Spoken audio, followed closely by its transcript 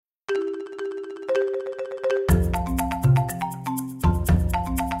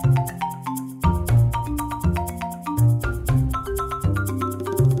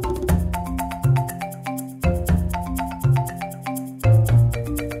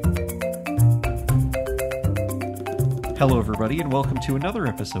Hello, everybody, and welcome to another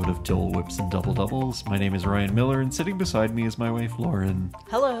episode of Dole Whips and Double Doubles. My name is Ryan Miller, and sitting beside me is my wife, Lauren.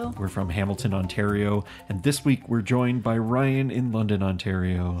 Hello. We're from Hamilton, Ontario, and this week we're joined by Ryan in London,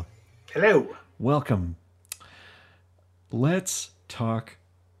 Ontario. Hello. Welcome. Let's talk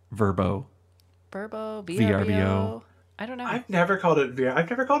Verbo. VRBO. VRBO. I don't know. I've never called it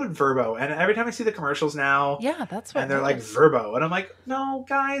Verbo, and every time I see the commercials now, yeah, that's what. and they're it like is. Verbo, and I'm like, no,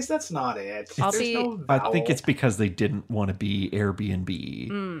 guys, that's not it. I'll There's be- no I vowel. think it's because they didn't want to be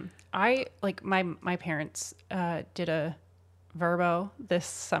Airbnb. I like my parents did a Verbo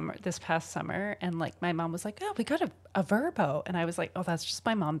this past summer, and like my mom was like, "Oh, we got a Verbo," and I was like, "Oh, that's just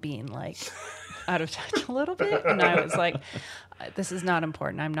my mom being like out of touch a little bit," and I was like, "This is not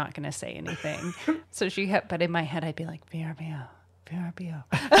important. I'm not going to say anything." So she had, but in my head, I'd be like, "VRBO."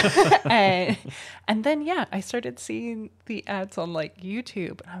 and then I started seeing the ads on like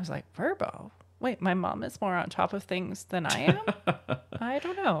YouTube, and I was like, Verbo. Wait, my mom is more on top of things than I am. I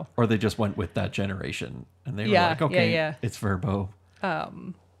don't know. Or they just went with that generation, and they were Yeah, like, okay, yeah. it's Verbo.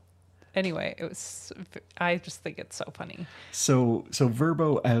 Anyway, I just think it's so funny. So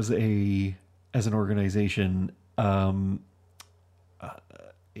Verbo as an organization, a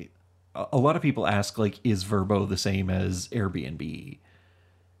lot of people ask, like, is Verbo the same as Airbnb?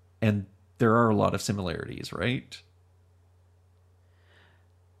 And there are a lot of similarities, right?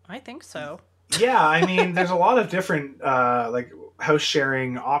 I think so. Yeah, I mean, there's a lot of different like house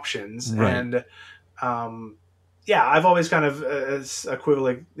sharing options, Right. and I've always kind of as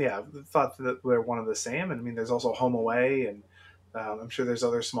equivalent, thought that they're one of the same. And I mean, there's also HomeAway, and I'm sure there's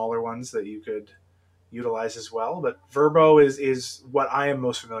other smaller ones that you could utilize as well. But Verbo is what I am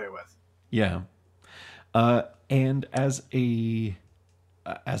most familiar with. Yeah. And as a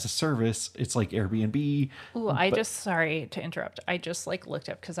service, it's like Airbnb. Ooh, sorry to interrupt. I just like looked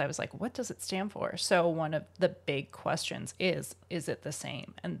up because I was like, what does it stand for? So one of the big questions is it the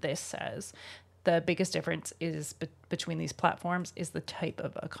same? And this says the biggest difference is between these platforms is the type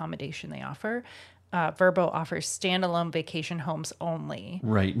of accommodation they offer. Verbo offers standalone vacation homes only.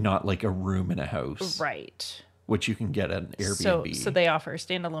 Right, not like a room in a house. Right. Which you can get at an Airbnb. So they offer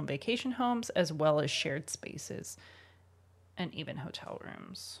standalone vacation homes as well as shared spaces and even hotel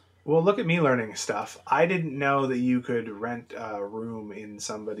rooms. Well, look at me learning stuff. I didn't know that you could rent a room in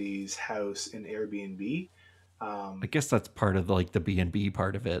somebody's house in Airbnb. I guess that's part of like the B&B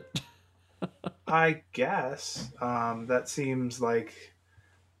part of it. I guess that seems like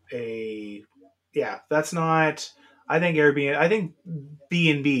that's not. I think Airbnb. I think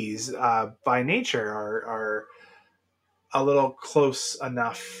B&Bs by nature are a little close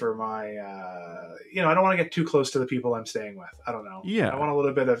enough for my. I don't want to get too close to the people I'm staying with. I don't know. Yeah. I want a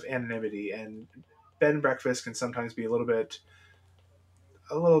little bit of anonymity, and bed and breakfast can sometimes be a little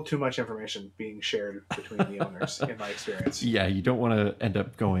too much information being shared between the owners, in my experience. Yeah, you don't want to end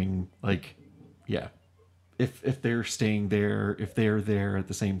up going like, yeah, if they're staying there, if they're there at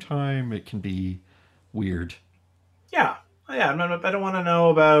the same time, it can be weird. Yeah. I don't want to know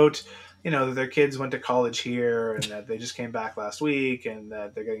about, that their kids went to college here and that they just came back last week and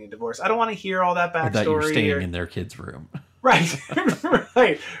that they're getting a divorce. I don't want to hear all that backstory. Or that you're staying in their kid's room. Right.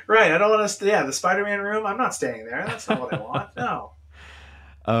 right. I don't want to. The Spider-Man room. I'm not staying there. That's not what I want. No.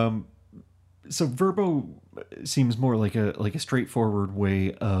 So Verbo seems more like a straightforward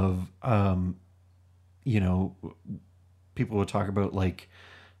way of, people would talk about, like,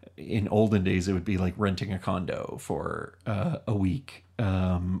 in olden days, it would be like renting a condo for a week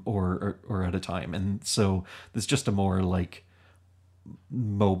or at a time. And so there's just a more like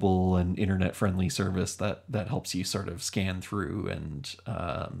mobile and internet friendly service that helps you sort of scan through and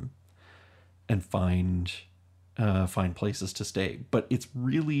find places to stay. But it's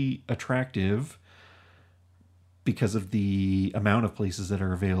really attractive because of the amount of places that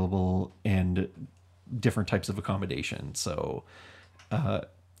are available and different types of accommodation. So,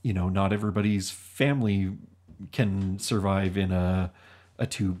 not everybody's family can survive in a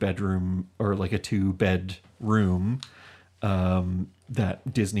 2-bedroom or like a 2-bed room that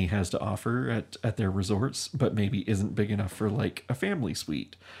Disney has to offer at their resorts, but maybe isn't big enough for like a family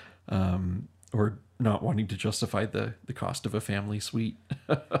suite, or not wanting to justify the cost of a family suite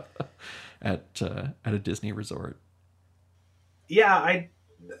at a Disney resort. Yeah,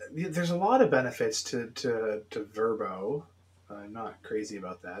 there's a lot of benefits to Verbo. I'm not crazy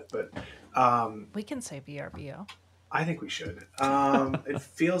about that, but We can say VRBO. I think we should. It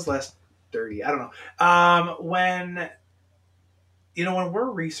feels less dirty. I don't know. When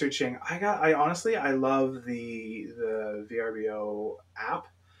we're researching, I honestly love the VRBO app.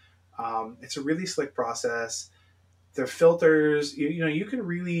 It's a really slick process. the filters, you know, you can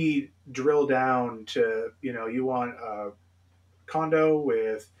really drill down to, you know, you want a condo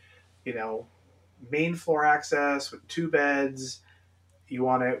with, you know, main floor access with 2 beds. You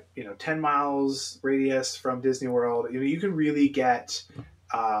want it, you know, 10 miles radius from Disney World. You know, you can really get,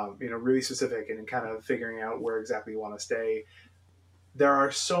 you know, really specific and kind of figuring out where exactly you want to stay. There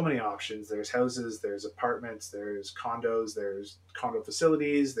are so many options. There's houses, there's apartments, there's condos, there's condo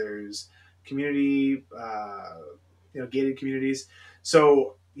facilities, there's community, you know, gated communities.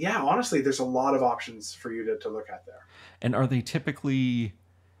 So yeah, honestly, there's a lot of options for you to look at there. And are they typically,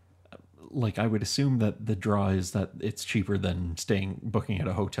 like, I would assume that the draw is that it's cheaper than booking at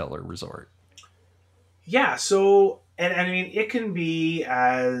a hotel or resort. Yeah. So, and I mean, it can be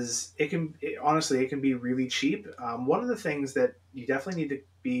honestly, it can be really cheap. One of the things that you definitely need to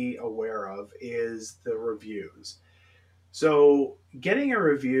be aware of is the reviews. So getting a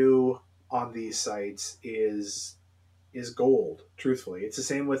review on these sites is gold, truthfully. It's the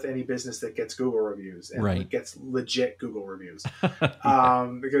same with any business that gets Google reviews and Right. gets legit Google reviews. Yeah.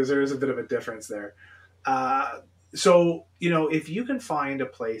 Because there is a bit of a difference there. So, you know, if you can find a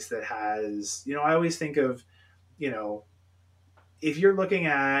place that has, you know, I always think of, you know, if you're looking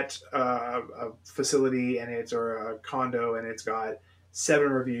at a facility and it's, or a condo and it's got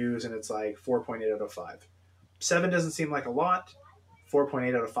 7 reviews and it's like 4.8 out of 5. 7 doesn't seem like a lot.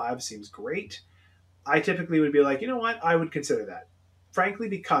 4.8 out of 5 seems great. I typically would be like, you know what, I would consider that. Frankly,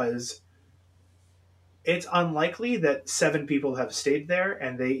 because it's unlikely that 7 people have stayed there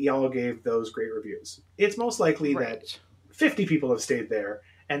and they all gave those great reviews. It's most likely that Right. 50 people have stayed there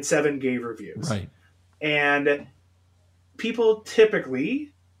and 7 gave reviews. Right. And people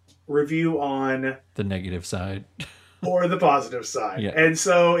typically review on The negative side. or the positive side. Yeah. And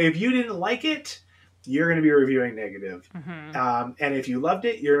so if you didn't like it, you're going to be reviewing negative. Mm-hmm. And if you loved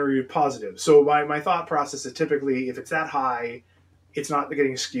it, you're going to review positive. So my thought process is typically, if it's that high, it's not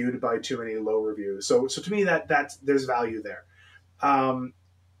getting skewed by too many low reviews. So to me, that's there's value there.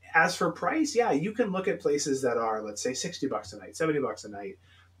 As for price, yeah, you can look at places that are, let's say, $60 a night, $70 a night.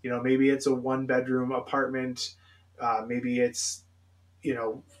 You know, maybe it's a 1-bedroom apartment. Maybe it's, you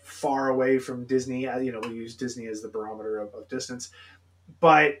know, far away from Disney. You know, we use Disney as the barometer of distance.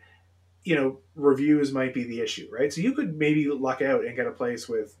 But, you know, reviews might be the issue, right? So you could maybe luck out and get a place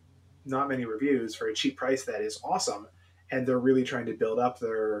with not many reviews for a cheap price that is awesome, and they're really trying to build up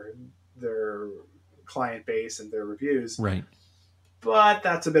their client base and their reviews. Right. But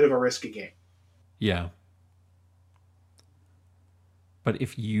that's a bit of a risky game. Yeah. But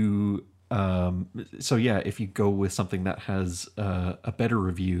if you, if you go with something that has a better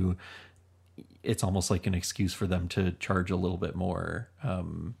review, it's almost like an excuse for them to charge a little bit more.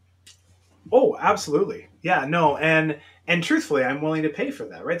 Oh, absolutely. Yeah, no, and truthfully, I'm willing to pay for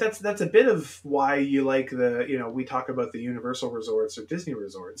that, right? That's a bit of why you like the, you know, we talk about the Universal resorts or Disney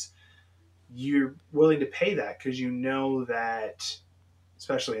resorts. You're willing to pay that because you know that,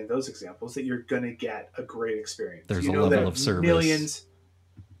 especially in those examples, that you're going to get a great experience. There's you a know level that of service. Millions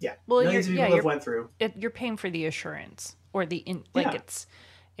of people have went through. You're paying for the assurance or Yeah.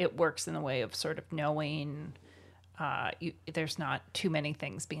 it works in the way of sort of knowing there's not too many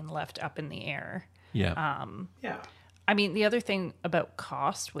things being left up in the air. Yeah. Yeah. I mean, the other thing about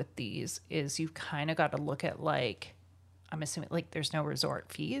cost with these is you've kind of got to look at, like, I'm assuming, like, there's no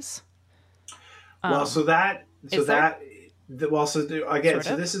resort fees. Well, again, Sort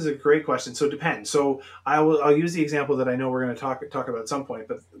so of? this is a great question. So it depends. So I'll use the example that I know we're going to talk about at some point,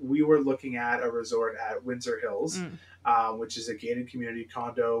 but we were looking at a resort at Windsor Hills, which is a gated community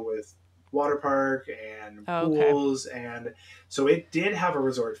condo with water park and pools. And so it did have a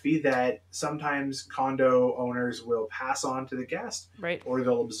resort fee that sometimes condo owners will pass on to the guest, Right. or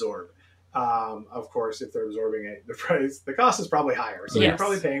they'll absorb. Of course, if they're absorbing it, the cost is probably higher. So Yes. you're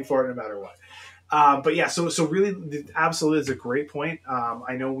probably paying for it no matter what. But yeah, so really, absolutely is a great point.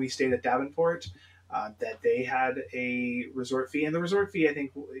 I know we stayed at Davenport, that they had a resort fee, and the resort fee I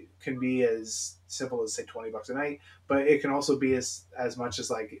think can be as simple as say $20 a night, but it can also be as much as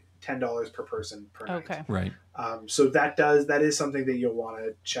like $10 per person per night. Okay. Right. So that is something that you'll want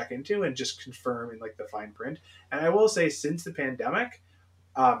to check into and just confirm in like the fine print. And I will say, since the pandemic,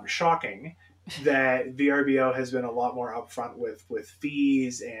 shocking that VRBO has been a lot more upfront with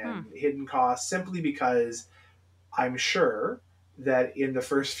fees and hidden costs, simply because I'm sure that in the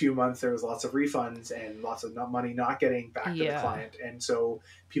first few months there was lots of refunds and lots of money not getting back to the client, and so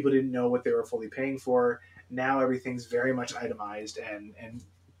people didn't know what they were fully paying for. Now everything's very much itemized and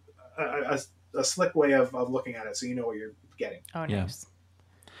a slick way of looking at it, so you know what you're getting. Oh, Yeah. nice.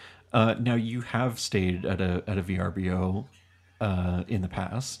 Now you have stayed at a VRBO in the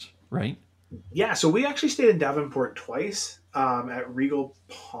past, right? Yeah, so we actually stayed in Davenport twice, at Regal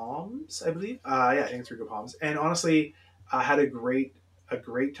Palms, I believe. Yeah, I think it's Regal Palms. And honestly, I had a great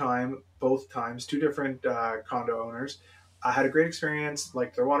time both times. Two different condo owners. I had a great experience.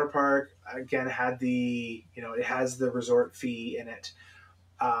 Like their water park again had the, it has the resort fee in it.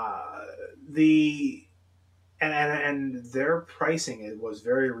 Uh, the and their pricing, it was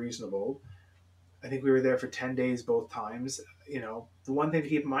very reasonable. I think we were there for 10 days both times. The one thing to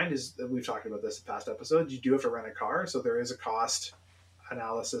keep in mind is that we've talked about this in past episodes. You do have to rent a car, so there is a cost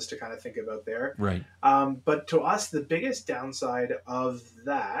analysis to kind of think about there. Right. But to us, the biggest downside of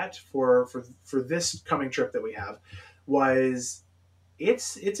that for this coming trip that we have was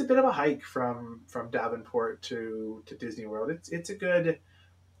it's a bit of a hike from Davenport to Disney World. It's a good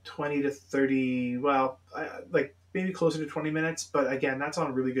 20 to 30, well, like maybe closer to 20 minutes, but again, that's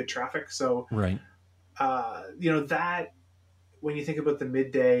on really good traffic. So Right. that when you think about the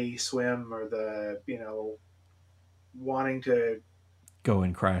midday swim or the wanting to Go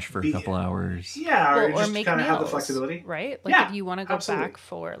and crash for a be, couple hours. yeah, or Well, or just make kind of have the meals, flexibility. right? Like Yeah, if you want to go absolutely. back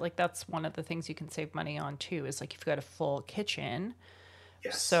for, like, that's one of the things you can save money on too, is like if you've got a full kitchen.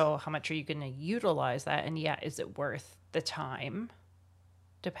 Yes. So how much are you going to utilize that? And yeah, is it worth the time,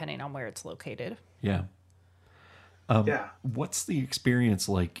 depending on where it's located? Yeah. Yeah. What's the experience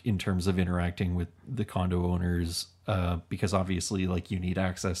like in terms of interacting with the condo owners? Because obviously, like, you need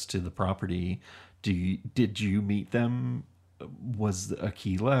access to the property. Did you meet them? Was a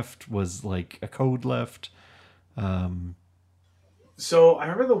key left? Was like a code left? So I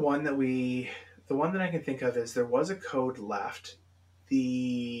remember the one that I can think of is there was a code left.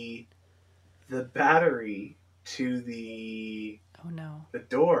 The the battery to Oh no. the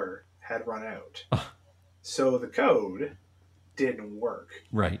door had run out, so the code didn't work.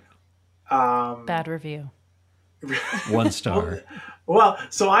 Right. Bad review. 1 star. Well,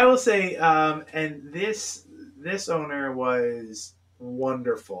 so I will say, and this owner was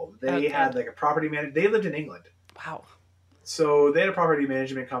wonderful. They Okay. had like a property manager. They lived in England, Wow. so they had a property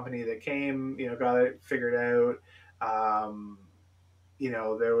management company that came, got it figured out.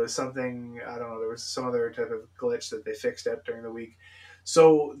 There was something, I don't know, there was some other type of glitch that they fixed out during the week.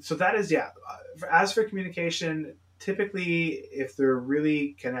 So that is, yeah. As for communication, typically, if they're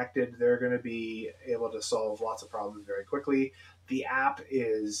really connected, they're going to be able to solve lots of problems very quickly. The app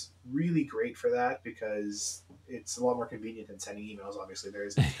is really great for that because it's a lot more convenient than sending emails. Obviously, there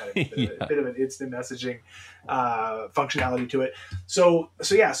is kind of Yeah. a bit of an instant messaging functionality to it. So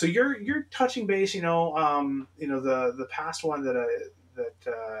yeah, so you're touching base. The past one I'm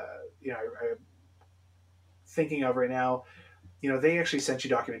thinking of right now. They actually sent you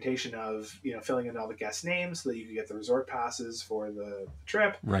documentation of, filling in all the guest names so that you could get the resort passes for the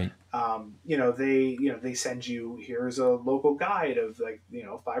trip. Right. They send you, here's a local guide of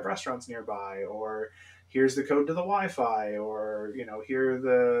 5 restaurants nearby, or here's the code to the Wi-Fi, or here are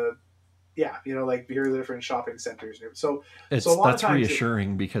the here are the different shopping centers. So a lot of That's times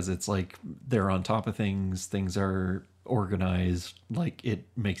reassuring because it's like they're on top of things. Things are organized. Like, it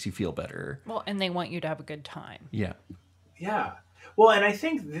makes you feel better. Well, and they want you to have a good time. Yeah. Yeah. Well, and I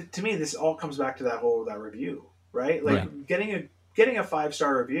think to me this all comes back to that review, right? Like Right. getting a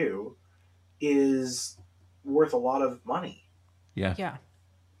 5-star review is worth a lot of money. Yeah. Yeah.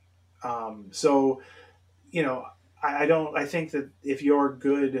 So, I think that if you're a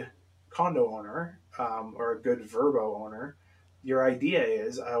good condo owner, or a good Verbo owner, your idea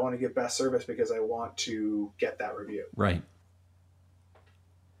is, I want to get best service because I want to get that review. Right.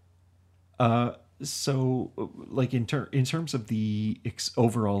 So, like, in terms of the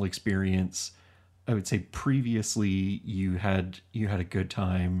overall experience, I would say previously you had a good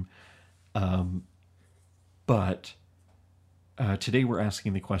time, but today we're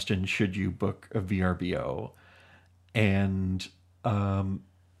asking the question: should you book a VRBO? And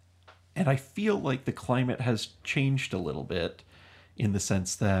I feel like the climate has changed a little bit, in the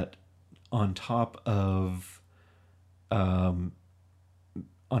sense that on top of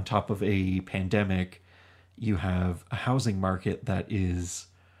a pandemic, you have a housing market that is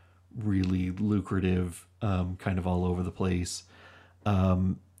really lucrative, kind of all over the place.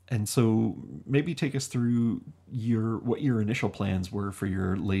 And so maybe take us through what your initial plans were for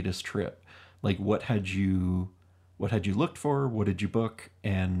your latest trip. Like, what had you looked for? What did you book?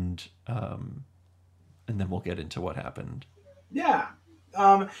 And then we'll get into what happened. Yeah.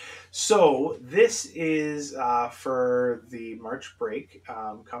 So this is for the March break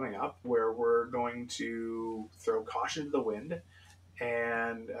coming up, where we're going to throw caution to the wind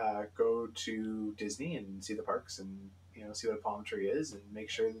and go to Disney and see the parks and see what a palm tree is and make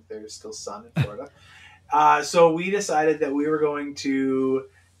sure that there's still sun in Florida. So we decided that we were going to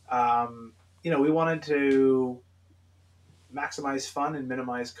we wanted to maximize fun and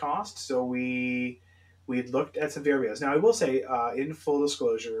minimize cost, so we had looked at some VRBOs. Now, I will say, in full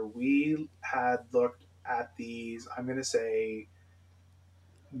disclosure, we had looked at these. I'm going to say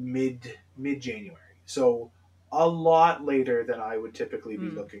mid January, so a lot later than I would typically be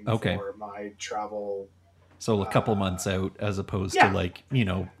looking Okay. for my travel. So a couple months out, as opposed to Yeah. like,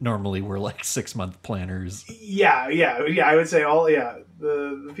 normally we're like 6-month planners. Yeah. I would say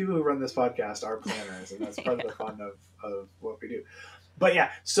the people who run this podcast are planners, and that's part of the fun of what we do. But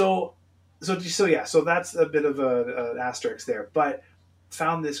yeah, so that's a bit of an asterisk there. But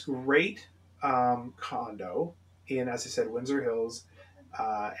found this great condo in, as I said, Windsor Hills,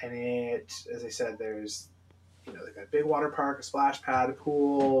 and as I said, there's they've got a big water park, a splash pad, a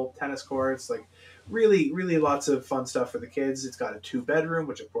pool, tennis courts, like really, really lots of fun stuff for the kids. It's got a 2-bedroom,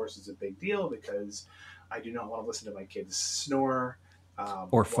 which of course is a big deal because I do not want to listen to my kids snore Or while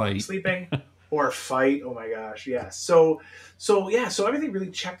I'm fight. sleeping or fight. Oh my gosh, yes. So everything really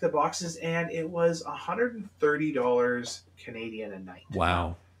checked the boxes, and it was $130 Canadian a night.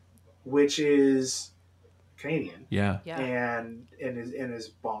 Wow. Which is Canadian. Yeah. Yeah. And is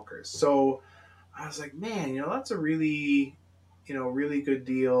bonkers. So I was like, man, that's a really, really good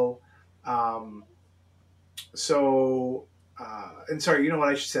deal. And sorry, you know what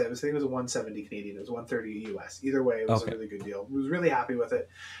I should say? I think it was a 170 Canadian. It was 130 US. Either way, it was Okay. a really good deal. I was really happy with it.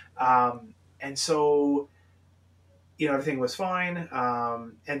 And so, everything was fine.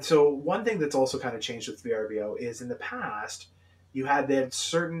 And so one thing that's also kind of changed with VRBO is in the past, they had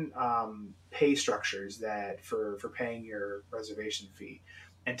certain pay structures that for paying your reservation fee.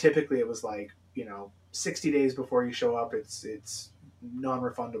 And typically it was like, 60 days before you show up, it's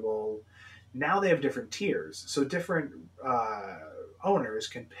non-refundable. Now they have different tiers. So different owners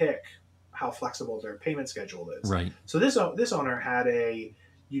can pick how flexible their payment schedule is. Right. So this owner had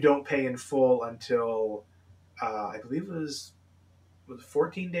you don't pay in full until I believe it was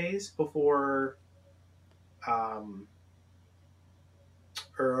 14 days before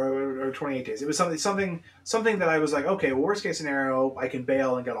or 28 days. It was something that I was like, okay, well, worst case scenario, I can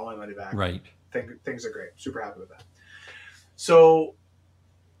bail and get all my money back. Right. Things are great. Super happy with that. So,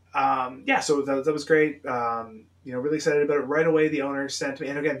 so that was great. Really excited about it. Right away, the owner sent me,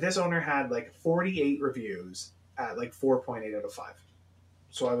 and again, this owner had like 48 reviews at like 4.8 out of 5.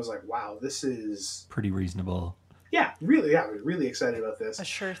 So I was like, wow, this is Pretty reasonable. I was really excited about this. A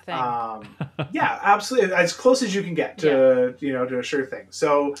sure thing. Yeah, absolutely. As close as you can get to, to a sure thing.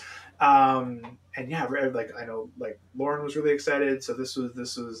 So, and yeah, like I know, like Lauren was really excited. So this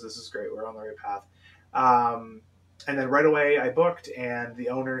is great. We're on the right path. And then right away I booked, and the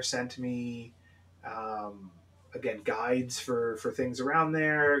owner sent me, again, guides for things around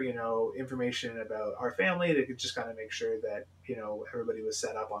there, information about our family to just kind of make sure that, everybody was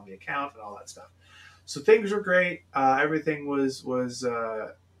set up on the account and all that stuff. So things were great. Everything was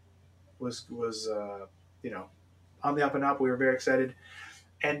on the up and up. We were very excited.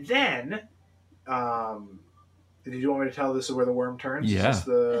 And then, did you want me to tell this is where the worm turns? Yeah. Is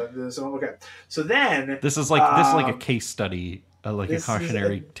this okay. So then This is like a case study, like a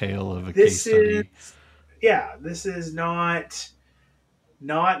cautionary tale of a case study. This is not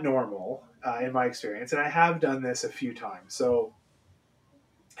normal in my experience, and I have done this a few times. So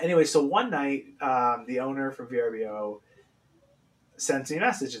anyway, so one night, the owner from VRBO sends me a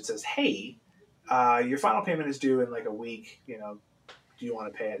message and says, "Hey, your final payment is due in like a week. Do you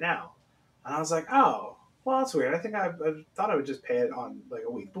want to pay it now?" And I was like, "Oh, well, that's weird. I think I thought I would just pay it on like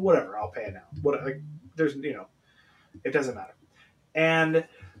a week, but whatever. I'll pay it now. There's it doesn't matter." And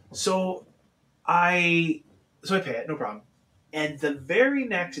so I pay it, no problem. And the very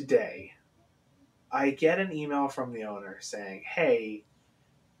next day, I get an email from the owner saying, "Hey,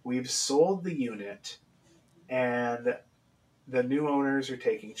 we've sold the unit, and the new owners are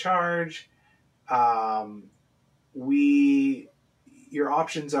taking charge. Your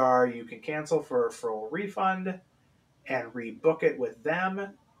options are you can cancel for a full refund and rebook it with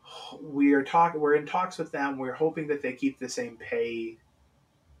them. We're in talks with them. We're hoping that they keep the same pay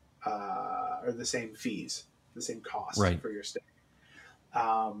or the same fees, the same cost for your stay.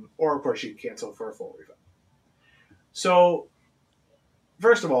 Or of course you can cancel for a full refund." So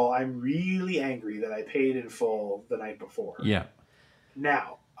first of all, I'm really angry that I paid in full the night before. Yeah.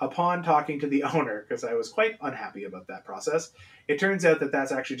 Now, upon talking to the owner, because I was quite unhappy about that process, it turns out that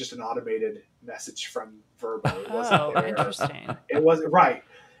that's actually just an automated message from Vrbo. It wasn't Interesting. It wasn't right.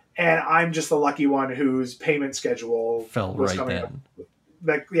 And I'm just the lucky one whose payment schedule Fell was right coming then.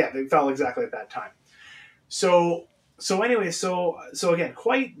 up. They fell exactly at that time. So anyway, so again,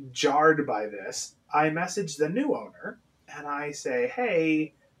 quite jarred by this, I messaged the new owner and I say,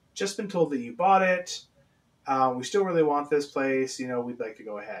 "Hey, just been told that you bought it. We still really want this place. We'd like to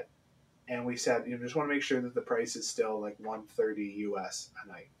go ahead." And we said, just want to make sure that the price is still like 130 US a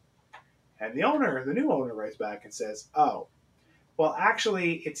night. And the new owner, writes back and says, "Oh, well,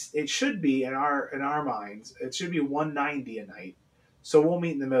 actually, it should be in our minds, it should be 190 a night. So we'll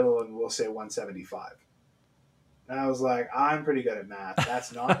meet in the middle and we'll say 175." And I was like, "I'm pretty good at math.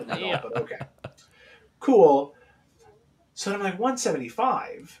 That's not the middle, Yeah. but okay, cool." So I'm like,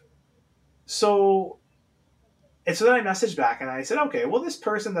 175. So then I messaged back and I said, "Okay, well, this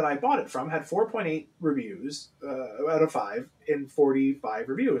person that I bought it from had 4.8 reviews out of 5 in 45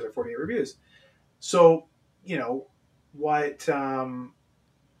 reviews or 48 reviews. So, what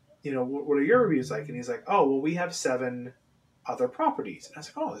what are your reviews like?" And he's like, "Oh, well, we have 7 other properties." And I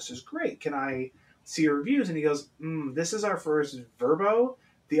was like, "Oh, this is great. Can I see your reviews?" And he goes, "This is our first Verbo.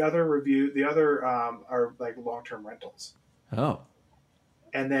 The other are like long-term rentals." Oh.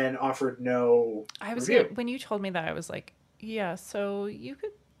 And then offered no I was review. when you told me that, I was like, yeah, so you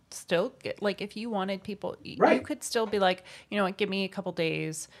could still get, like, if you wanted people, you Right. could still be like, you know what, give me a couple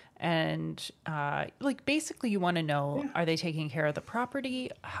days, and like, basically you want to know, Yeah. are they taking care of the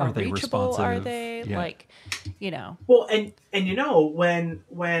property? How Are they reachable are responsive? they? Yeah. Like, Well, and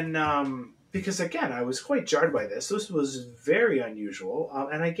when because again, I was quite jarred by this. This was very unusual,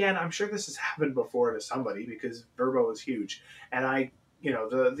 and again, I'm sure this has happened before to somebody because Verbo is huge, and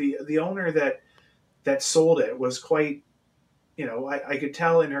the owner that sold it was quite, I could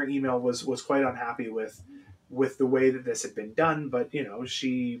tell in her email was quite unhappy with the way that this had been done, but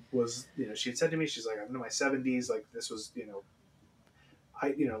she was, she had said to me, she's like, "I'm in my 70s, like this was,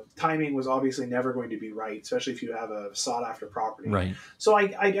 timing was obviously never going to be right, especially if you have a sought after property." Right. So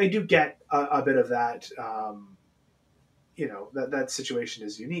I do get a bit of that. That situation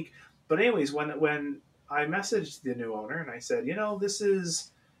is unique. But anyways, when I messaged the new owner and I said, "This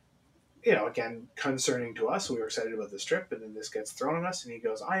is, again, concerning to us. We were excited about this trip, and then this gets thrown at us." And he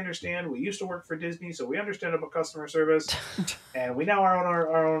goes, "I understand. We used to work for Disney, so we understand about customer service, and we now own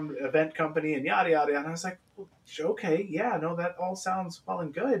our own event company, and yada yada." And I was like, well, "Okay, yeah, no, that all sounds well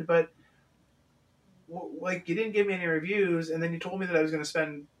and good, but like, you didn't give me any reviews, and then you told me that I was going to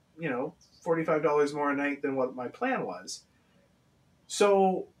spend, $45 more a night than what my plan was."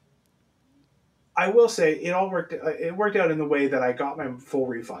 So I will say it all worked. It worked out in the way that I got my full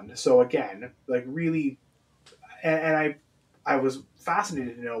refund. So again, like, really, and I was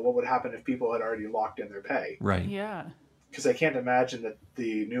fascinated to know what would happen if people had already locked in their pay, Right. yeah, because I can't imagine that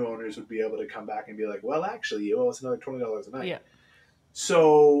the new owners would be able to come back and be like, "Well, actually, you owe us another $20 a night." yeah,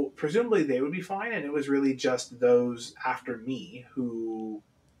 So presumably they would be fine, and it was really just those after me who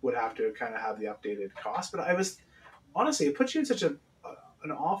would have to kind of have the updated cost. But I was honestly, it puts you in such an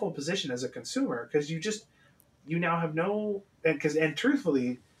awful position as a consumer, because you now have no, and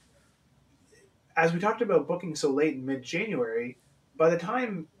truthfully, as we talked about booking so late in mid January, by the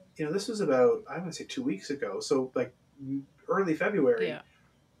time this was about, I want to say 2 weeks ago, so like early February, yeah.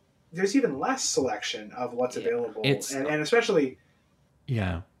 there's even less selection of what's Yeah. available, It's- and especially.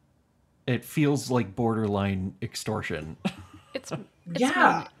 Yeah. It feels like borderline extortion. It's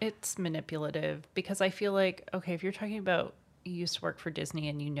Yeah. it's manipulative, because I feel like, okay, if you're talking about you used to work for Disney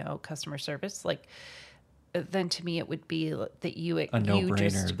and customer service, like, then to me it would be that you A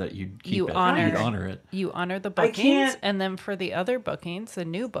no-brainer that you'd keep you it. honor- You'd honor it. you honor the I bookings, can't- and then for the other bookings, the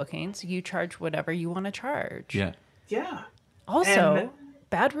new bookings, you charge whatever you want to charge. Yeah. Yeah. Also, And-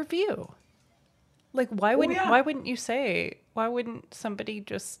 bad review. Like, why wouldn't yeah. why wouldn't somebody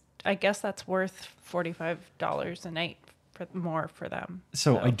just, I guess that's worth $45 a night for them.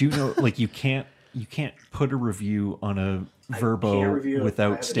 So I do know, like, you can't put a review on a can't Verbo review it. I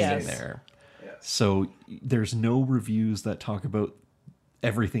without have staying Yes. there. Yes. So there's no reviews that talk about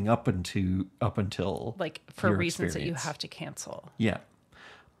everything up until Like, for your reasons that you experience. have to cancel. Yeah.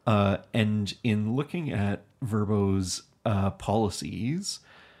 And in looking at Verbo's policies,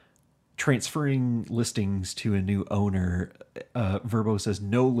 transferring listings to a new owner, Verbo says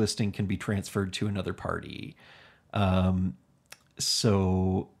no listing can be transferred to another party.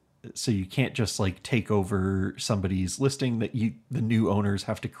 So you can't just like take over somebody's listing. The new owners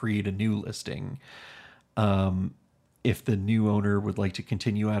have to create a new listing. If the new owner would like to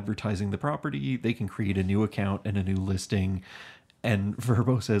continue advertising the property, they can create a new account and a new listing. And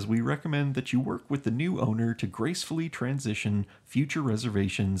Verbo says, we recommend that you work with the new owner to gracefully transition future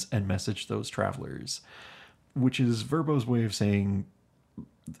reservations and message those travelers, which is Verbo's way of saying,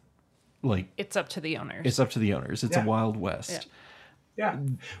 like, It's up to the owners. it's up to the owners. It's Yeah. a Wild West. Yeah.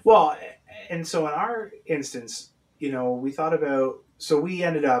 Well, and so in our instance, we thought about, so we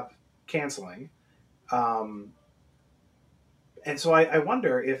ended up canceling. And so I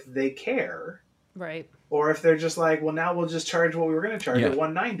wonder if they care, Right. or if they're just like, well, now we'll just charge what we were going to charge Yeah. at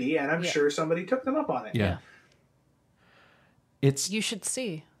 $190, and I'm Yeah. sure somebody took them up on it. Yeah. It's You should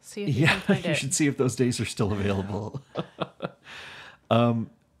see if you can find you it. should see if those days are still available.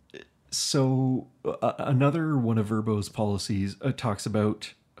 So another one of Verbo's policies talks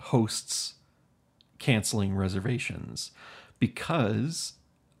about hosts canceling reservations because,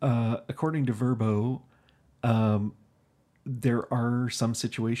 according to Verbo, there are some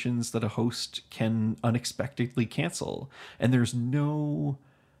situations that a host can unexpectedly cancel, and there's no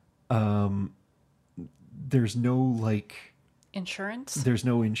like Insurance? there's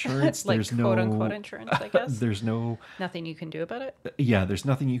no insurance. Like there's quote no unquote insurance, I guess. there's no Nothing you can do about it. yeah, there's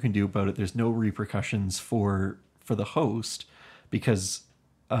nothing you can do about it. There's no repercussions for the host because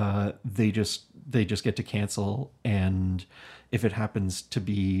they just get to cancel. And if it happens to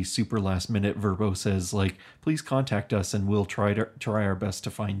be super last minute, Verbo says like, please contact us and we'll try our best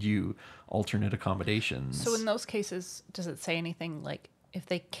to find you alternate accommodations. So in those cases, does it say anything like if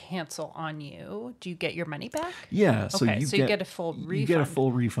they cancel on you, do you get your money back? Yeah, so Okay, you so you get a full You get a refund.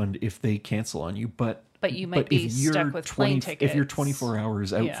 full refund if they cancel on you, but You might be if you're stuck with plane If you're tickets. 24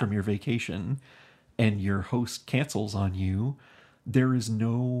 hours out Yeah. from your vacation and your host cancels on you, there is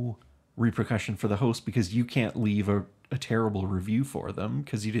no repercussion for the host because you can't leave a terrible review for them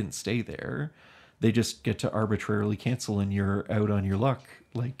because you didn't stay there. They just get to arbitrarily cancel and you're out on your luck.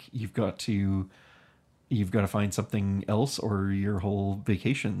 Like you've got to find something else or your whole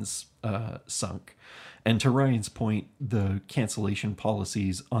vacation's sunk. And to Ryan's point, the cancellation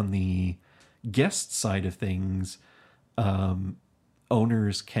policies on the guest side of things,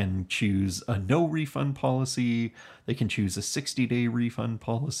 owners can choose a no refund policy. They can choose a 60-day refund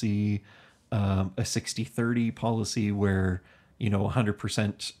policy, a 60-30 policy where,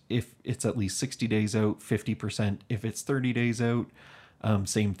 100% if it's at least 60 days out, 50% if it's 30 days out.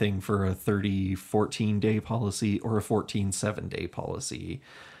 Same thing for a 30-14 day policy or a 14-7 day policy.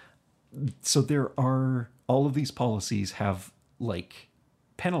 So there are, all of these policies have like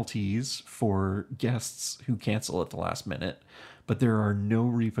penalties for guests who cancel at the last minute, but there are no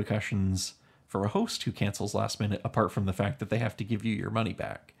repercussions for a host who cancels last minute apart from the fact that they have to give you your money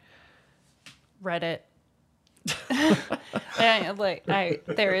back. Reddit.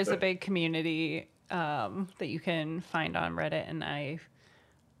 There is a big community that you can find on Reddit, and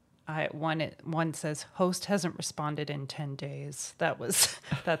one says host hasn't responded in 10 days.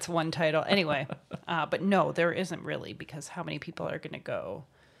 That's one title. Anyway, but no, there isn't really, because how many people are going to go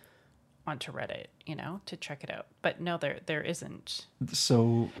onto Reddit, to check it out? But no, there isn't.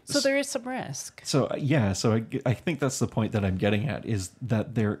 So there is some risk. So yeah, so I think that's the point that I'm getting at, is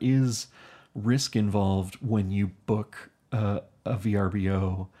that there is risk involved when you book a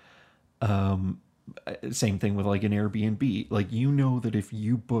VRBO. Same thing with like an Airbnb. Like, that if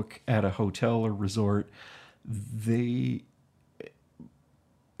you book at a hotel or resort, they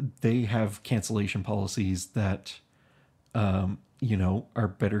have cancellation policies that are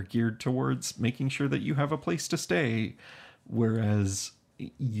better geared towards making sure that you have a place to stay, whereas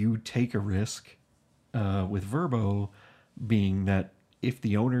you take a risk with Verbo, being that if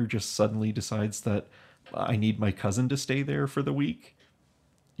the owner just suddenly decides that I need my cousin to stay there for the week,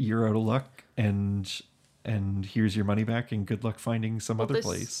 you're out of luck, and here's your money back, and good luck finding some other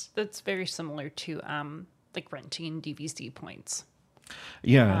place. That's very similar to like renting DVC points.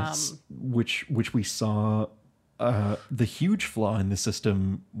 Yeah, which we saw the huge flaw in the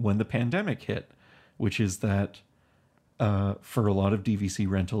system when the pandemic hit, which is that for a lot of DVC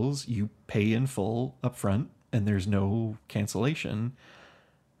rentals, you pay in full upfront and there's no cancellation.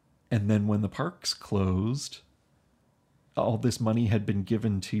 And then when the parks closed, all this money had been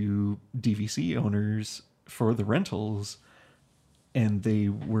given to DVC owners for the rentals, and they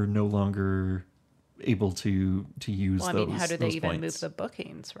were no longer able to use Well, I those. mean, how do they those even points. move the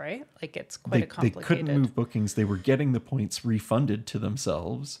bookings, right? Like, it's quite a They complicated. couldn't move bookings. They were getting the points refunded to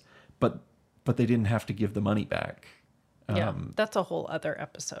themselves, but they didn't have to give the money back. Yeah, that's a whole other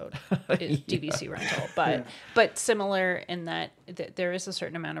episode, is DVC rental. But similar in that there is a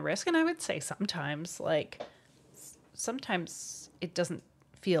certain amount of risk, and I would say sometimes it doesn't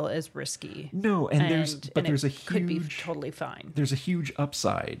feel as risky. No, and there's a huge, could be totally fine. There's a huge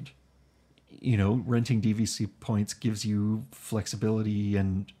upside. Renting DVC points gives you flexibility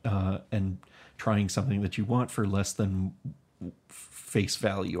and trying something that you want for less than face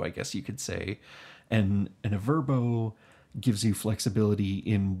value, I guess you could say. And a Verbo gives you flexibility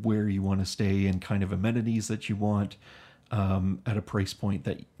in where you want to stay and kind of amenities that you want at a price point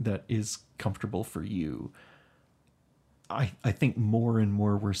that is comfortable for you. I think more and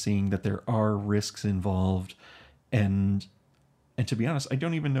more we're seeing that there are risks involved, and And to be honest, I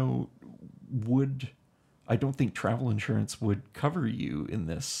don't even know I don't think travel insurance would cover you in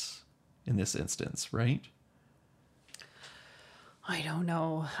this instance, right? I don't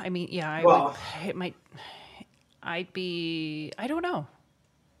know. I mean, yeah, I would. Well, It might. I don't know.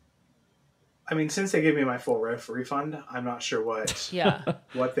 I mean, since they gave me my full refund, I'm not sure what Yeah.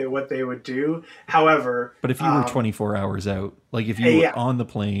 what they would do. However, But if you were 24 hours out, like if you were yeah. on the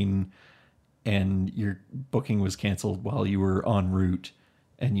plane and your booking was canceled while you were en route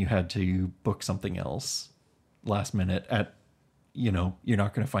and you had to book something else last minute at, you're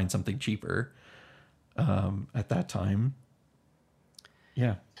not going to find something cheaper at that time.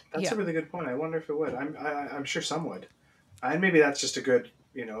 Yeah. That's Yeah. a really good point. I wonder if it would. I'm sure some would, and maybe that's just a good.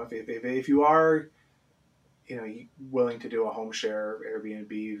 If you are, willing to do a home share,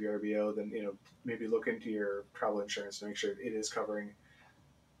 Airbnb, VRBO, then maybe look into your travel insurance to make sure it is covering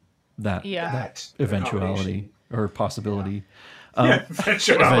That Yeah. that eventuality or possibility. Yeah,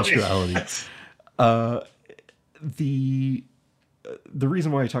 eventuality. Eventuality. The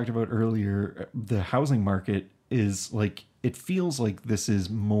reason why I talked about earlier, the housing market is like, it feels like this is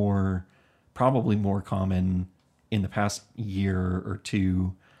probably more common in the past year or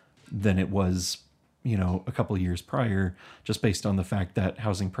two than it was, a couple of years prior, just based on the fact that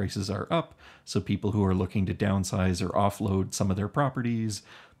housing prices are up. So people who are looking to downsize or offload some of their properties,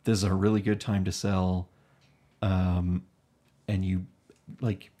 this is a really good time to sell. And you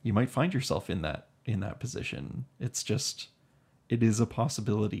might find yourself in that position. It is a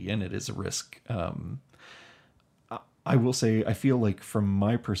possibility and it is a risk. I will say, I feel like from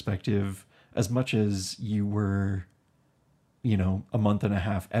my perspective, as much as you were, a month and a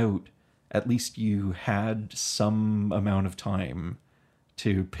half out, at least you had some amount of time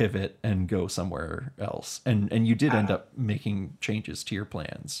to pivot and go somewhere else. And you did end up making changes to your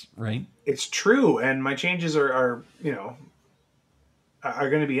plans, right? It's true, and my changes are going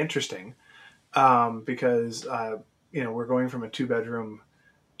to be interesting because we're going from a 2-bedroom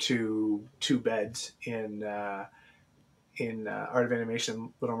to 2 beds in Art of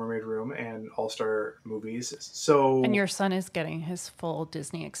Animation, Little Mermaid Room, and All Star Movies. So, And your son is getting his full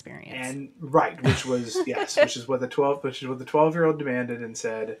Disney experience. and right, which is what the 12-year-old demanded and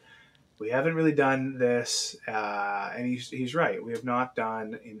said, we haven't really done this, and he's right. We have not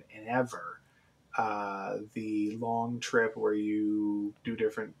done in ever the long trip where you do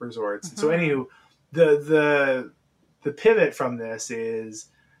different resorts. Mm-hmm. So, anywho, the pivot from this is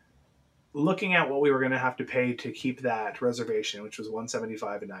looking at what we were going to have to pay to keep that reservation, which was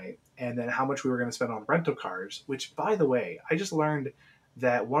 $175 a night, and then how much we were going to spend on rental cars, which, by the way, I just learned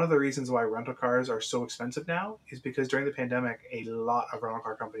that one of the reasons why rental cars are so expensive now is because during the pandemic, a lot of rental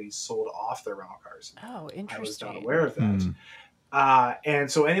car companies sold off their rental cars. Oh, interesting. I was not aware of that. And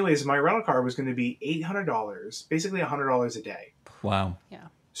so anyways, my rental car was going to be $800, basically $100 a day. Wow. Yeah.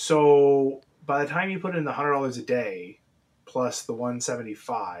 So by the time you put in the $100 a day plus the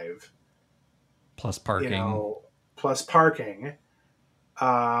 $175, plus parking,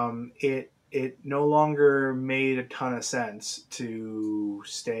 it no longer made a ton of sense to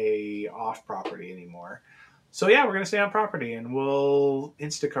stay off property anymore. So yeah, we're gonna stay on property, and we'll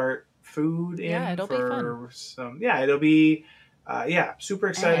Instacart food in it'll be for some. Yeah, it'll be super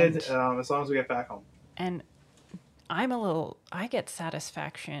excited as long as we get back home. And I get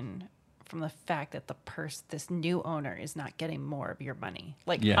satisfaction from the fact that this new owner is not getting more of your money.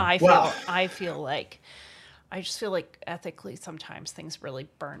 Like, Yeah. I just feel like ethically sometimes things really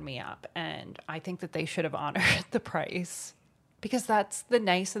burn me up, and I think that they should have honored the price, because that's the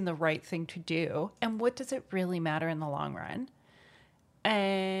nice and the right thing to do. And what does it really matter in the long run?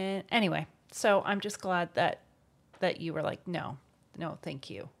 And anyway, so I'm just glad that you were like, no, thank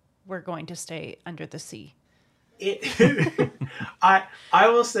you. We're going to stay under the sea. I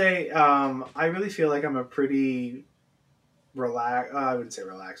will say, I really feel like I'm a pretty relaxed. I wouldn't say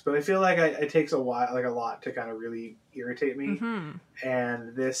relaxed, but I feel like it takes a lot to kind of really irritate me. Mm-hmm.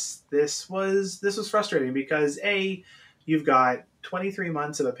 And this was frustrating because you've got 23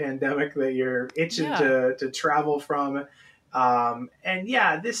 months of a pandemic that you're itching to travel from,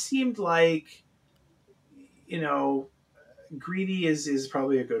 and this seemed like, greedy is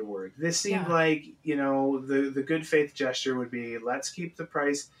probably a good word. This seemed like, the good faith gesture would be, let's keep the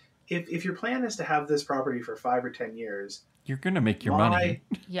price. If your plan is to have this property for 5 or 10 years, you're going to make your money.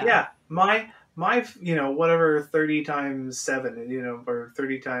 Yeah. My whatever 30 times 7, or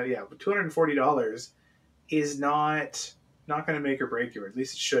 30 times, $240 is not going to make or break you, or at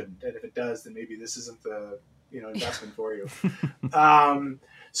least it shouldn't. And if it does, then maybe this isn't the, investment for you.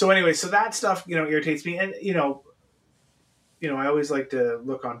 So anyway, so that stuff, irritates me. And, I always like to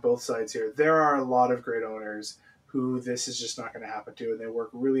look on both sides here. There are a lot of great owners who this is just not going to happen to, and they work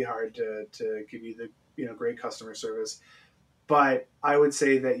really hard to give you the great customer service. But I would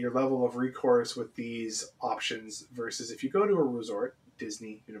say that your level of recourse with these options versus if you go to a resort,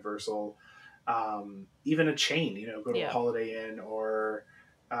 Disney, Universal, even a chain, go to a Holiday Inn or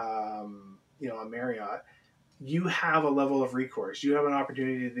a Marriott, you have a level of recourse. You have an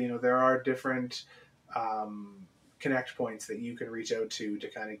opportunity. There are different connect points that you can reach out to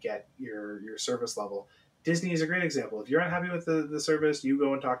kind of get your service level. Disney is a great example. If you're unhappy with the service, you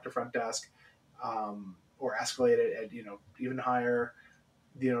go and talk to front desk, or escalate it at even higher.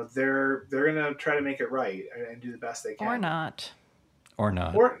 They're gonna try to make it right and do the best they can. Or not.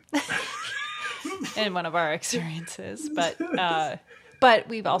 Or in one of our experiences, but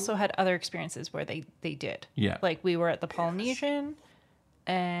we've also had other experiences where they did. Yeah. Like we were at the Polynesian,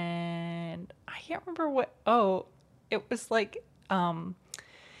 and I can't remember what. Oh, it was like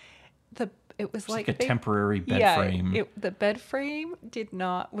it was like a temporary bed frame. The bed frame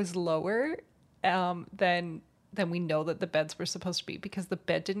was lower than we know that the beds were supposed to be, because the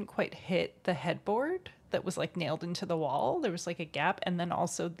bed didn't quite hit the headboard that was like nailed into the wall. There was like a gap, and then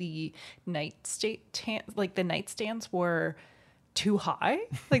also the the nightstands were too high,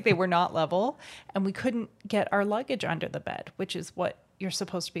 like they were not level, and we couldn't get our luggage under the bed, which is what you're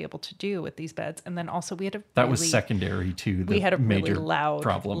supposed to be able to do with these beds. And then also we had was secondary to the we had a major really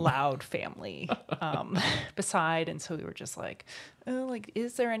problem. loud family beside, and so we were just like, oh, like,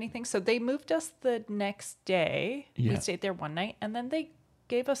 is there anything? So they moved us the next day. Yeah. We stayed there one night, and then they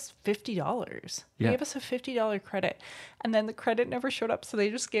gave us $50. They Yeah. gave us a $50 credit, and then the credit never showed up, so they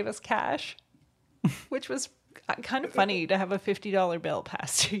just gave us cash, which was kind of funny to have a $50 bill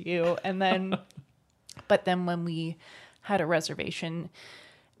passed to you. And then but then when we had a reservation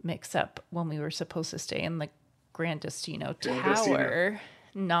mix up when we were supposed to stay in the Grand Destino Tower,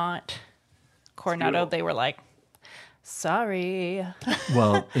 not Coronado, they were like, sorry.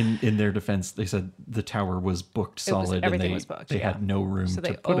 Well, in their defense, they said the tower was booked solid, everything and was booked, they had no room so to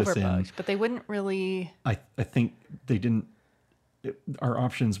they put us in. overbooked, but they wouldn't really. I think they didn't. Our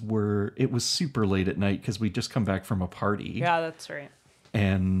options were, it was super late at night because we just come back from a party. Yeah, that's right.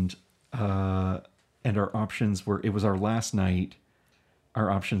 And our options were, it was our last night.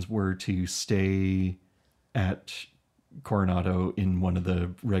 Our options were to stay at Coronado in one of the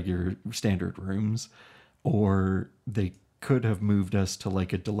regular standard rooms, or they could have moved us to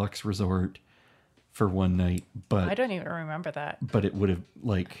like a deluxe resort for one night. But I don't even remember that. But it would have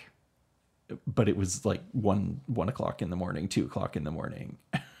but it was like 1 o'clock in the morning, 2 o'clock in the morning.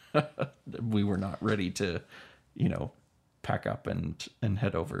 We were not ready to, pack up and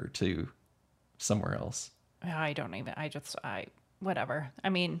head over to somewhere else. Whatever. I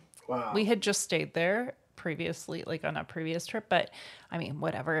mean, Wow. we had just stayed there previously, like on a previous trip, but I mean,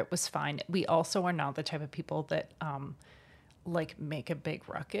 whatever, it was fine. We also are not the type of people that, like make a big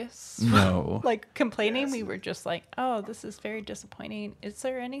ruckus. No. Like complaining. Yes. We were just like, oh, this is very disappointing. Is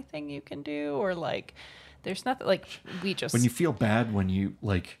there anything you can do? Or like, there's nothing, like we just. When you feel bad, when you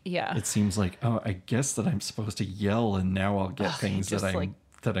like, Yeah. it seems like, oh, I guess that I'm supposed to yell and now I'll get things just, that like,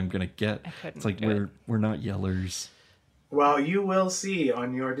 I'm going to get. couldn't It's like, do we're not yellers. Well, you will see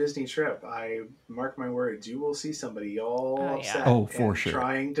on your Disney trip. I mark my words. You will see somebody all Oh, yeah. upset. Oh, for and sure.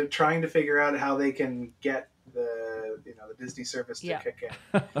 Trying to figure out how they can get the Disney service to Yeah. kick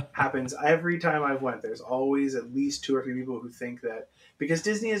in. Happens every time I've went. There's always at least 2 or 3 people who think that, because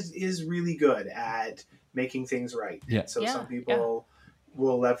Disney is really good at making things right. Yeah. So Yeah, some people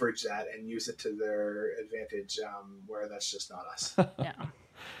will leverage that and use it to their advantage, where that's just not us. Yeah.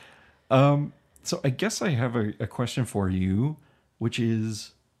 So I guess I have a question for you, which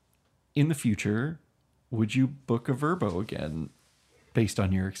is, in the future, would you book a Vrbo again based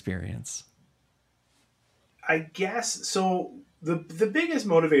on your experience? I guess so. The biggest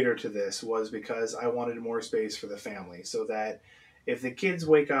motivator to this was because I wanted more space for the family, so that if the kids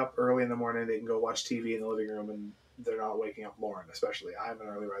wake up early in the morning, they can go watch TV in the living room, and they're not waking up Lauren. Especially, I'm an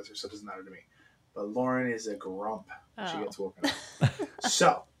early riser, so it doesn't matter to me. But Lauren is a grump when she Oh. gets woken up.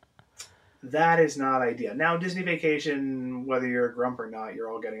 So that is not ideal. Now, Disney Vacation, whether you're a grump or not,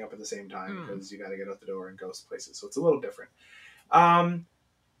 you're all getting up at the same time because you got to get out the door and go places. So it's a little different.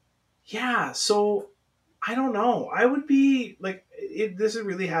 Yeah. So I don't know. I would be like, this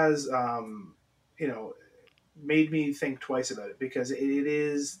really has, made me think twice about it, because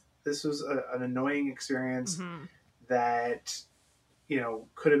this was an annoying experience that,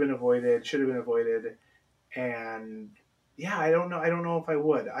 could have been avoided, should have been avoided. And yeah, I don't know if I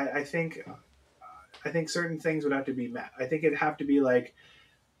would. I think certain things would have to be met. I think it'd have to be like,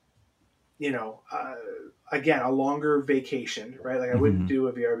 again, a longer vacation, right? Like I wouldn't do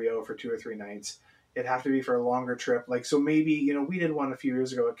a VRBO for 2 or 3 nights. It'd have to be for a longer trip. Like, so maybe, you know, we did one a few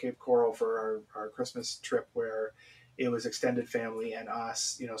years ago at Cape Coral for our Christmas trip where it was extended family and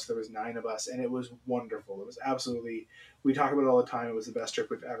us, you know, so there was 9 of us, and it was wonderful. It was absolutely, we talk about it all the time. It was the best trip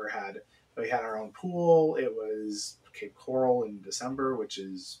we've ever had. We had our own pool. It was Cape Coral in December, which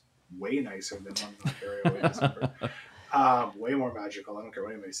is way nicer than London, Ontario in December. Way more magical. I don't care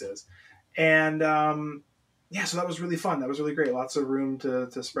what anybody says. And yeah, so that was really fun. That was really great. Lots of room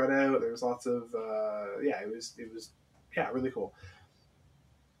to spread out. There was lots of it was really cool.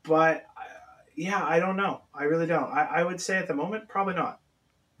 But yeah, I don't know. I really don't. I would say at the moment, probably not.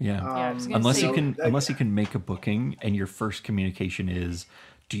 Yeah. I was gonna Unless say- you can make a booking and your first communication is,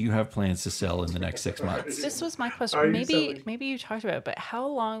 do you have plans to sell in the next 6 months? This was my Are question. you Maybe selling? maybe you talked about it, but how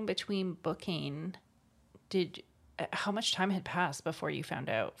long between booking how much time had passed before you found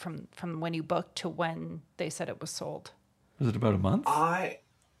out from when you booked to when they said it was sold? Was it about a month?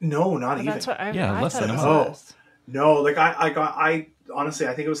 No, not But even. that's what I, Yeah, I less thought than it a was month. less. No, like I honestly,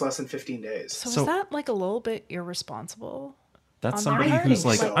 I think it was less than 15 days. So, So- was that like a little bit irresponsible? That's on somebody their who's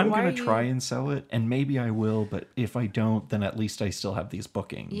part. like, So- I'm Why going to are try you- and sell it, and maybe I will, but if I don't, then at least I still have these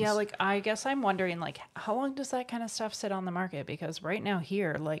bookings. Yeah, like I guess I'm wondering like how long does that kind of stuff sit on the market? Because right now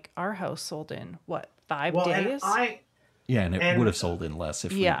here, like our house sold in what, 5 Well, and days? and it and- would have sold in less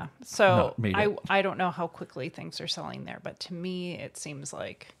if Yeah. we So not made it. I don't know how quickly things are selling there, but to me it seems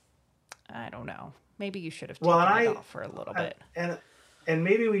like I don't know. Maybe you should have taken Well, and it I- off for a little bit. And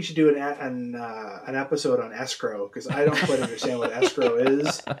maybe we should do an episode on escrow, because I don't quite understand what escrow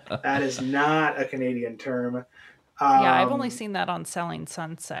is. That is not a Canadian term. Yeah, I've only seen that on Selling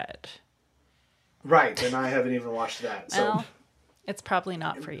Sunset. Right, and I haven't even watched that. So Well, it's probably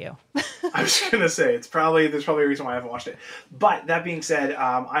not for you. I was gonna say there's probably a reason why I haven't watched it. But that being said,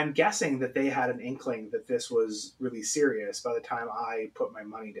 I'm guessing that they had an inkling that this was really serious by the time I put my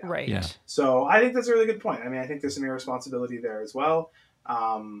money down. Right. Yeah. So I think that's a really good point. I mean, I think there's some irresponsibility there as well.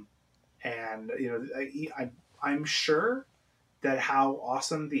 And you know, I'm sure that how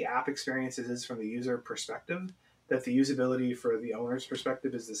awesome the app experience is from the user perspective, that the usability for the owner's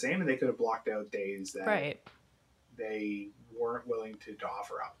perspective is the same, and they could have blocked out days that Right. they weren't willing to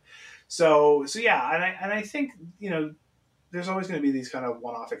offer up. So yeah, and I think, you know, there's always going to be these kind of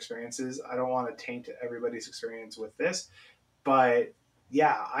one-off experiences. I don't want to taint everybody's experience with this, but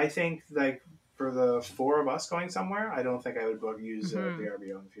yeah, I think like for the 4 of us going somewhere, I don't think I would use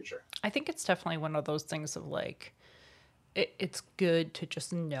VRBO in the future. I think it's definitely one of those things of like it's good to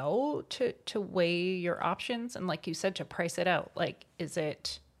just know to weigh your options and like you said to price it out. Like, is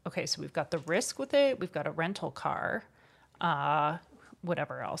it okay, so we've got the risk with it, we've got a rental car,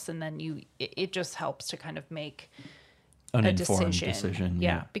 whatever else, and then it just helps to kind of make An a informed decision. decision.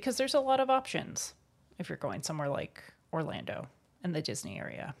 Yeah, because there's a lot of options if you're going somewhere like Orlando and the Disney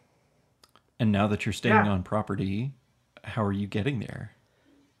area. And now that you're staying Yeah. on property, how are you getting there?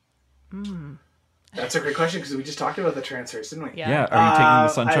 That's a great question, because we just talked about the transfers, didn't we? Yeah. Yeah. Are you taking the I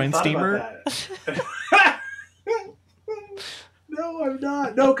Sunshine thought Steamer? about that. No, I'm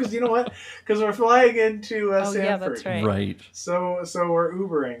not. No, because you know what? Because we're flying into Oh, Sanford. yeah, that's right. Right. So we're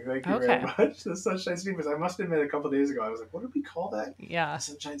Ubering. Thank you very Okay. much. The Sunshine Steamers. I must admit, a couple days ago, I was like, "What did we call that?" Yeah.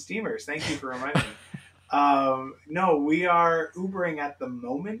 Sunshine Steamers. Thank you for reminding me. No, we are Ubering at the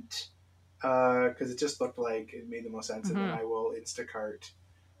moment because it just looked like it made the most sense, and then I will Instacart.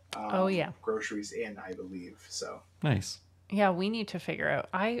 Oh, yeah. groceries in, I believe. So Nice. Yeah, we need to figure out.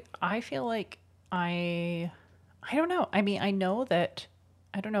 I feel like I don't know. I mean, I know that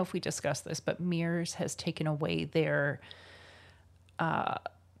I don't know if we discussed this, but Mears has taken away their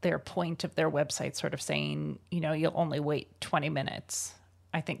point of their website, sort of saying, you know, you'll only wait 20 minutes.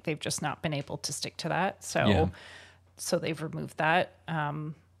 I think they've just not been able to stick to that. So Yeah. so they've removed that. I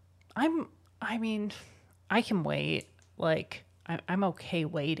mean, I can wait. Like I'm okay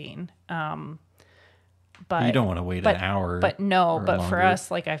waiting. But You don't want to wait an hour. But no, or but for longer.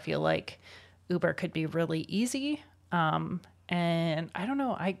 us, like I feel like Uber could be really easy. And I don't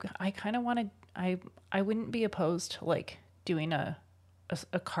know. I kind of want to. I wouldn't be opposed to like doing a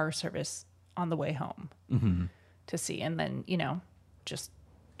car service on the way home to see, and then you know, just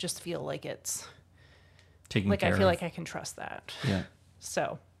feel like it's taking like care I feel of. like I can trust that. Yeah.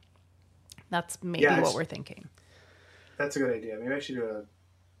 So that's maybe Yeah, what it's- we're thinking. that's a good idea. Maybe I should do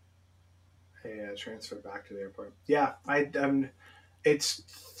a transfer back to the airport. Yeah, it's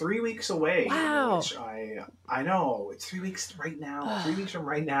 3 weeks away. Wow. Which I know. It's 3 weeks right now. 3 weeks from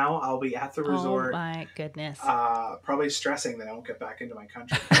right now, I'll be at the resort. Oh my goodness. Probably stressing that I won't get back into my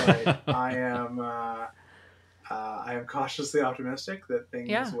country. But I am cautiously optimistic that things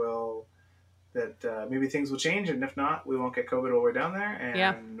Yeah. will. That maybe things will change, and if not, we won't get COVID while we're down there, and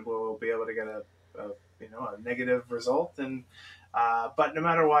Yeah. we'll be able to get a negative result. And but no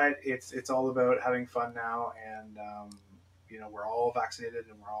matter what, it's all about having fun now, and we're all vaccinated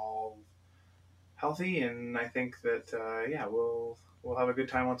and we're all healthy, and I think that we'll have a good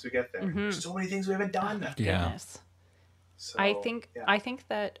time once we get there. There's so many things we haven't done. Yeah. Goodness. So, I think yeah. I think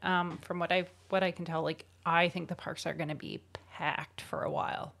that from what I can tell, like I think the parks are going to be packed for a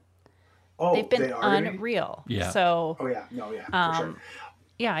while. They've been they are unreal. Yeah. So Oh yeah, no, yeah, for sure.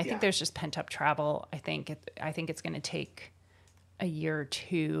 yeah, I Yeah. think there's just pent up travel. I think it's going to take a year or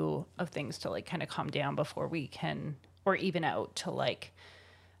two of things to like kind of calm down before we can, or even out to like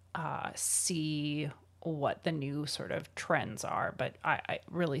see what the new sort of trends are. But I it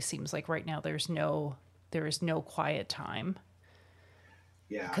really seems like right now there is no quiet time.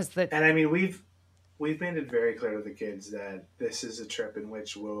 Yeah, 'Cause and I mean we've made it very clear to the kids that this is a trip in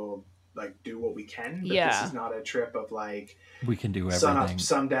which we'll like do what we can, but Yeah. this is not a trip of like We can do sun everything. up,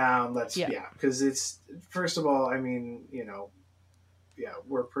 sun down. Let's Yeah. because it's first of all, I mean,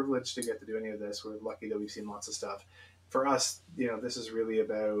 we're privileged to get to do any of this. We're lucky that we've seen lots of stuff. For us, this is really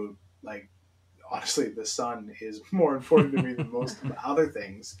about like honestly, the sun is more important to me than most other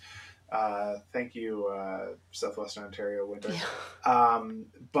things. Thank you, Southwestern Ontario winter.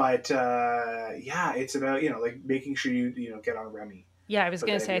 It's about like making sure you get on Remy. Yeah, I was But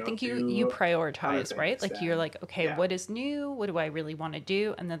going to then say, I you think don't you do prioritize, other right? things Like you're then. like, okay, Yeah. what is new? What do I really want to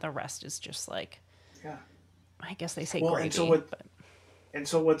do? And then the rest is just like, Yeah. I guess they say Well, gravy. and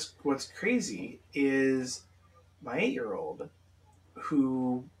so what's crazy is my 8-year-old,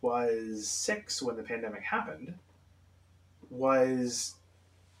 who was 6 when the pandemic happened, was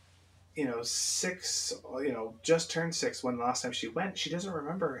 6, just turned 6 when the last time she went. She doesn't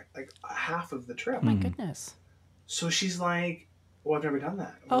remember like half of the trip. My goodness. So she's like, well, I've never done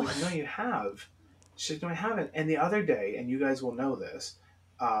that. I'm Oh. like, no, you have. She's like, no, I haven't. And the other day, and you guys will know this,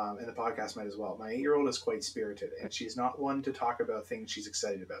 and the podcast might as well, my 8-year-old is quite spirited, and she's not one to talk about things she's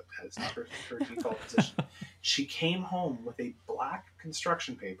excited about. That's not her default position. She came home with a black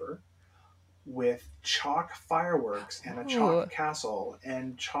construction paper with chalk fireworks and a Ooh. chalk castle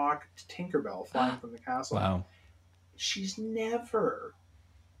and chalk Tinkerbell flying from the castle. Wow. She's never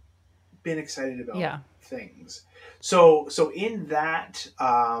been excited about Yeah. things. So in that,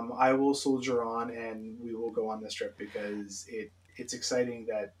 I will soldier on and we will go on this trip because it's exciting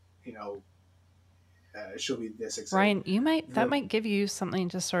that she'll be this excited. Ryan, that might give you something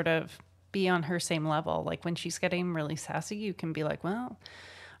to sort of be on her same level. Like when she's getting really sassy, you can be like, well,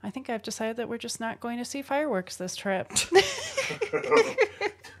 I think I've decided that we're just not going to see fireworks this trip.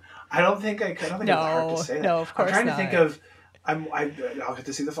 I don't think it's hard to say that. No, of course I'm trying not. to think of. I'll get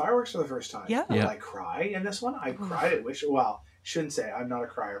to see the fireworks for the first time. Yeah. Will Yeah. I cry in this one? I cried at Wish. Well, shouldn't say I'm not a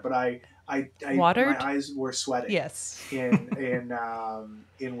crier, but I Watered? my eyes were sweating. Yes. in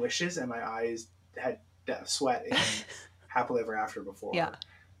Wishes, and my eyes had sweat in Happily Ever After before. Yeah.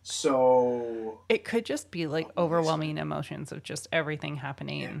 So It could just be like overwhelming emotions of just everything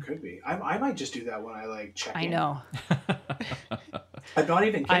happening. yeah, it could be. I might just do that when I like check I in. know. I'm not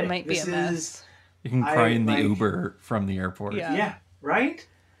even kidding. I might be This a mess. is- You can cry in the like- Uber from the airport. Yeah. Yeah, right?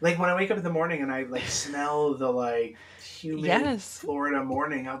 Like when I wake up in the morning and I like smell the like humid Yes. Florida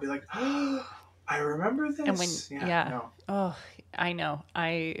morning, I'll be like, oh, I remember this. And when no. Oh, I know.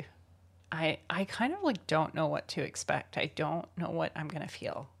 I kind of like don't know what to expect. I don't know what I'm going to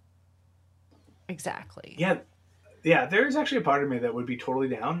feel. Exactly. Yeah, there's actually a part of me that would be totally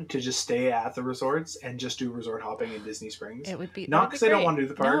down to just stay at the resorts and just do resort hopping in Disney Springs. It would be Not because I don't great. want to do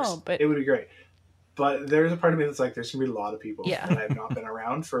the parks. No, but it would be great. But there's a part of me that's like, there's gonna be a lot of people Yeah. that have not been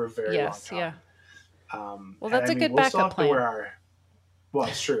around for a very yes, long yeah. time. Well, And that's a good we'll still backup have to plan. wear our. Well,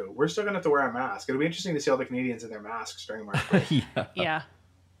 it's true. We're still gonna have to wear our mask. It'll be interesting to see all the Canadians in their masks during March break. Yeah. Yeah.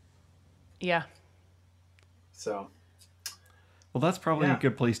 Yeah. So Well, that's probably Yeah. a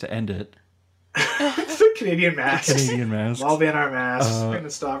good place to end it. the Canadian masks. Canadian masks. We'll all be in our masks. We're gonna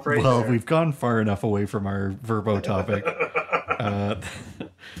stop right Well, there. we've gone far enough away from our Verbo topic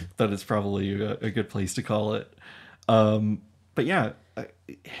that it's probably a good place to call it. But yeah,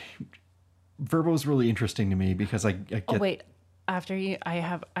 Verbo is really interesting to me because I get. Oh wait, after you, I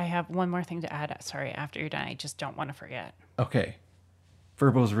have one more thing to add. Sorry, after you're done, I just don't want to forget. Okay,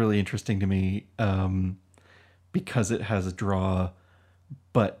 Verbo is really interesting to me because it has a draw,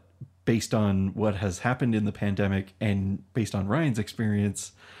 but based on what has happened in the pandemic and based on Ryan's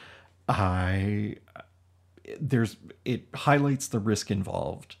experience, it highlights the risk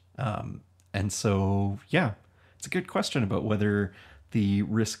involved. And so, yeah, it's a good question about whether the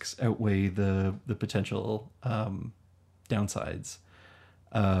risks outweigh the potential downsides.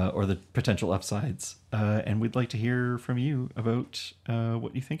 or the potential upsides. And we'd like to hear from you about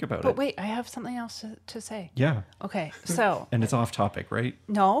what you think about But it. wait, I have something else to say. Yeah. Okay, so And it's off topic, right?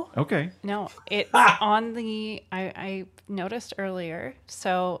 no, Okay. no, it's on the. I noticed earlier.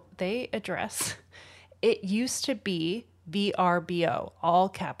 So they address. It used to be VRBO, all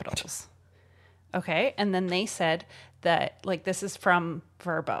capitals. Okay, and then they said that, like, this is from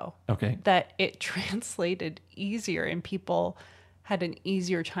Verbo, Okay. that it translated easier and people had an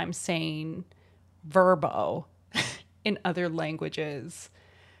easier time saying Verbo in other languages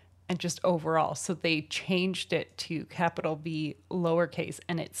and just overall. So they changed it to capital V lowercase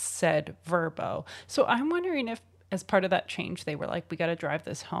and it said Verbo. So I'm wondering if, as part of that change, they were like, we got to drive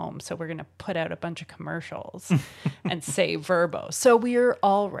this home. So we're going to put out a bunch of commercials and say Verbo. So we're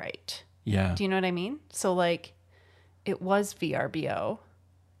all right. Yeah. Do you know what I mean? So, like, it was VRBO.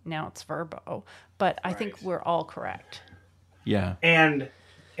 Now it's Verbo. But I think Right. we're all correct. Yeah. And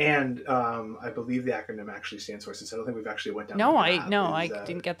I believe the acronym actually stands for, since I don't think we've actually went down. No, that I path,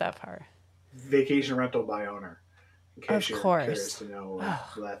 didn't get that far. Vacation rental by owner. In case Of you're course. curious to know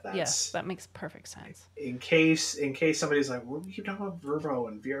that's Yes, that makes perfect sense. in case somebody's like, well, we keep talking about Verbo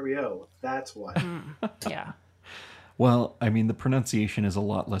and VRBO. That's what. Yeah. Well, I mean, the pronunciation is a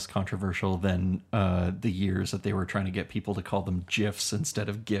lot less controversial than the years that they were trying to get people to call them GIFs instead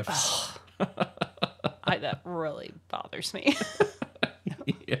of GIFs. That really bothers me.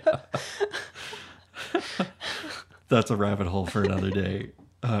 Yeah. That's a rabbit hole for another day.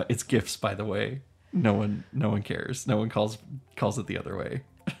 It's GIFs, by the way. No one cares. No one calls it the other way.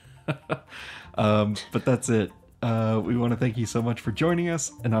 But that's it. We want to thank you so much for joining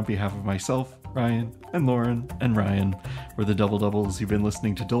us, and on behalf of myself, Ryan, and Lauren, and Ryan, we're the Double Doubles. You've been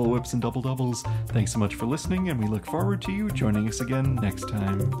listening to Dole Whips and Double Doubles. Thanks so much for listening, and we look forward to you joining us again next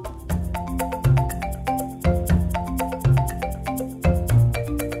time.